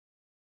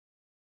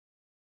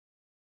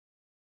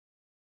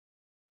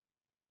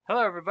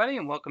Hello everybody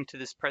and welcome to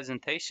this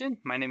presentation.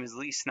 My name is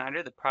Lee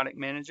Snyder, the product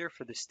manager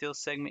for the steel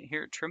segment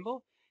here at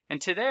Trimble. And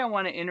today I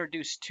want to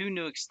introduce two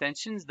new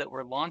extensions that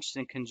were launched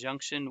in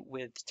conjunction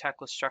with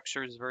Tekla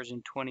Structures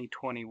version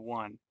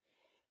 2021.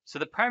 So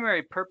the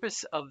primary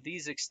purpose of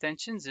these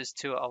extensions is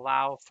to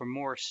allow for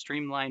more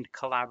streamlined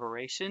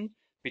collaboration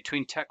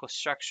between Tekla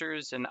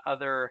Structures and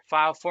other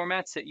file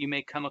formats that you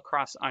may come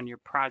across on your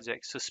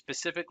project. So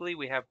specifically,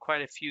 we have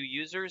quite a few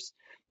users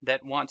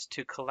that want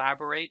to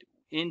collaborate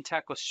in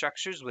Tekla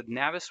Structures with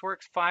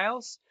Navisworks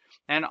files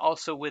and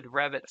also with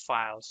Revit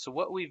files. So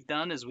what we've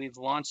done is we've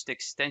launched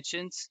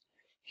extensions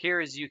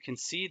here, as you can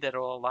see, that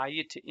will allow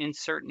you to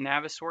insert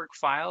Navisworks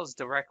files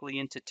directly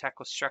into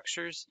Tekla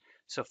Structures.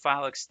 So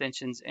file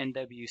extensions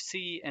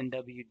NWC,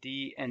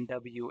 NWD,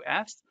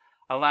 NWF,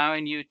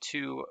 allowing you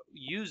to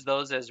use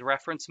those as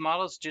reference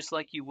models just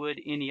like you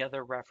would any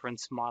other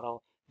reference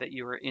model that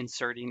you are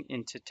inserting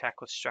into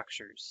Tekla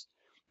Structures.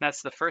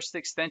 That's the first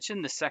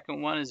extension. The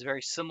second one is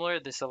very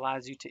similar. This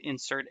allows you to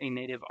insert a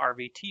native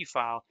RVT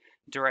file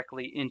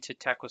directly into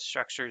Tekla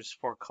Structures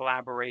for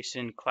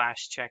collaboration,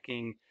 clash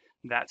checking,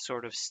 that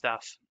sort of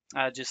stuff,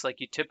 just like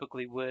you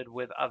typically would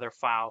with other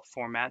file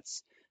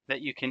formats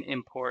that you can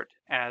import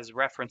as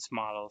reference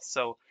models.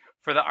 So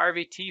for the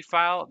RVT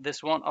file,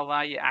 this won't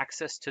allow you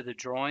access to the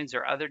drawings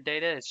or other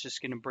data. It's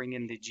just going to bring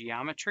in the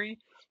geometry,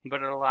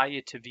 but it'll allow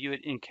you to view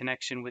it in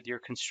connection with your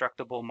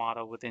constructible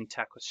model within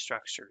Tekla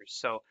Structures.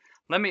 So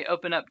let me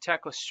open up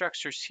Tekla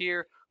Structures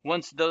here.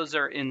 Once those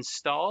are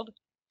installed,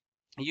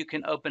 you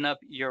can open up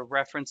your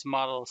reference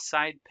model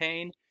side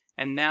pane.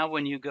 And now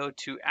when you go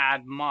to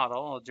add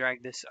model, I'll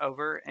drag this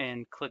over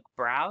and click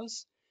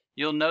browse.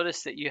 You'll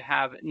notice that you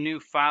have new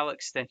file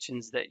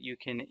extensions that you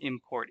can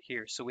import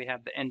here. So we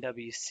have the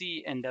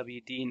NWC,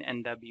 NWD,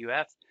 and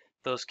NWF.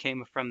 Those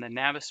came from the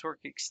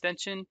Navisworks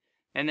extension.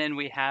 And then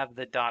we have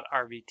the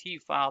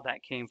 .rvt file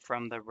that came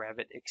from the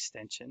Revit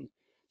extension.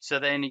 So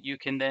then you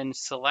can then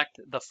select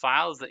the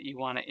files that you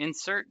want to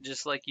insert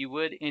just like you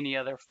would any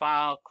other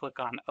file. Click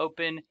on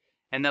open,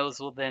 and those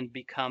will then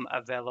become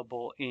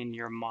available in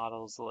your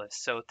models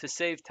list. So to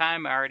save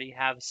time, I already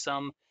have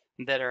some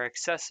that are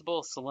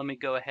accessible. So let me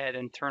go ahead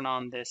and turn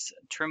on this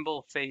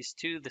Trimble Phase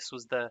 2. This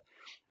was the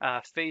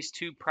Phase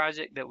 2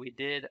 project that we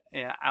did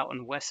out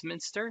in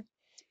Westminster.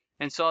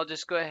 And so I'll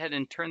just go ahead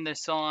and turn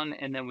this on,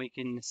 and then we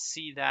can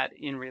see that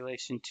in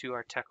relation to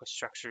our Tekla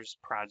Structures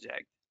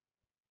project.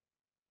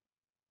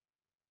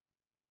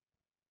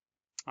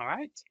 All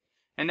right.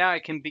 And now I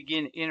can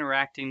begin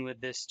interacting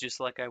with this just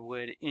like I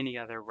would any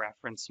other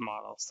reference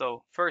model.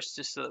 So first,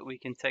 just so that we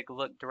can take a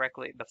look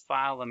directly at the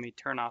file, let me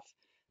turn off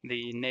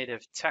the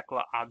native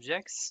Tekla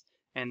objects,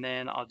 and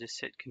then I'll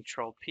just hit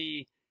Control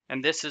P.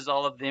 And this is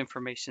all of the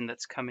information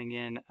that's coming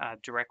in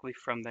directly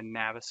from the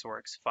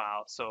Navisworks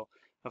file. So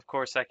of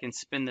course I can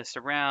spin this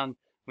around.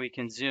 We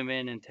can zoom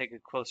in and take a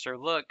closer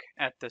look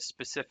at the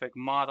specific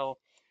model.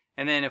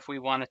 And then if we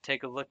want to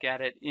take a look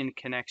at it in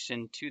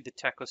connection to the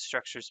Tekla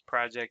Structures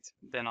project,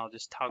 then I'll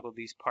just toggle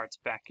these parts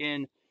back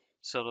in.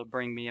 So it'll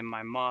bring me in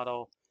my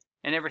model.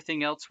 And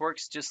everything else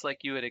works just like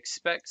you would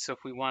expect. So if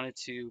we wanted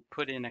to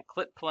put in a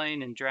clip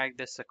plane and drag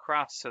this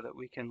across so that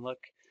we can look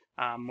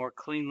more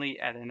cleanly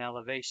at an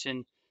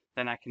elevation,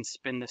 then I can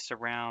spin this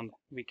around.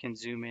 We can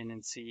zoom in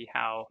and see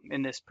how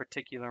in this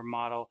particular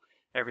model,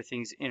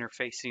 everything's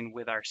interfacing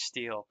with our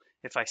steel.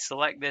 If I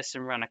select this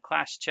and run a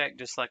clash check,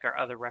 just like our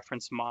other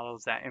reference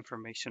models, that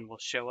information will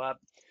show up.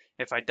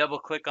 If I double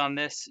click on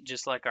this,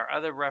 just like our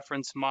other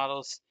reference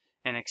models,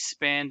 and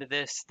expand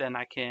this, then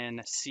I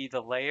can see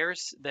the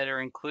layers that are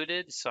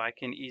included. So I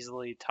can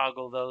easily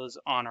toggle those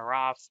on or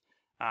off,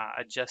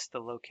 adjust the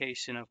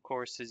location, of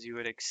course, as you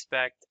would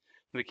expect.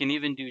 We can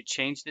even do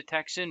change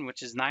detection,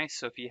 which is nice.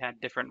 So if you had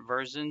different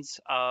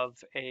versions of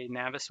a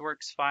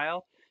Navisworks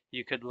file,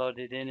 you could load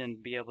it in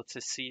and be able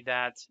to see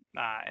that,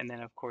 and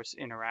then of course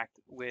interact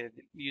with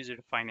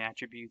user-defined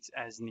attributes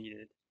as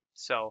needed.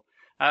 So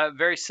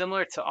very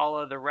similar to all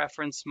other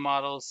reference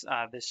models,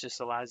 this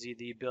just allows you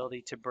the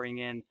ability to bring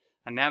in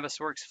a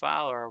Navisworks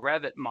file or a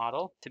Revit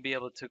model to be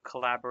able to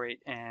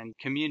collaborate and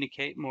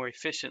communicate more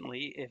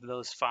efficiently if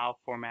those file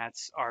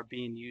formats are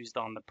being used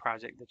on the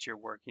project that you're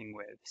working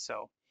with.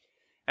 So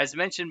as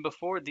mentioned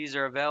before, these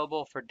are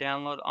available for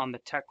download on the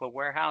Tekla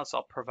Warehouse.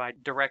 I'll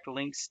provide direct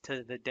links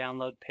to the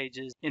download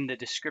pages in the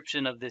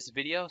description of this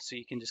video, so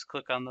you can just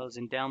click on those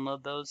and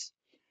download those.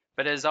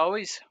 But as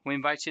always, we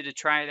invite you to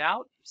try it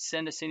out,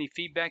 send us any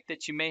feedback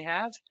that you may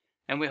have,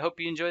 and we hope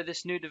you enjoy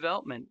this new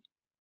development.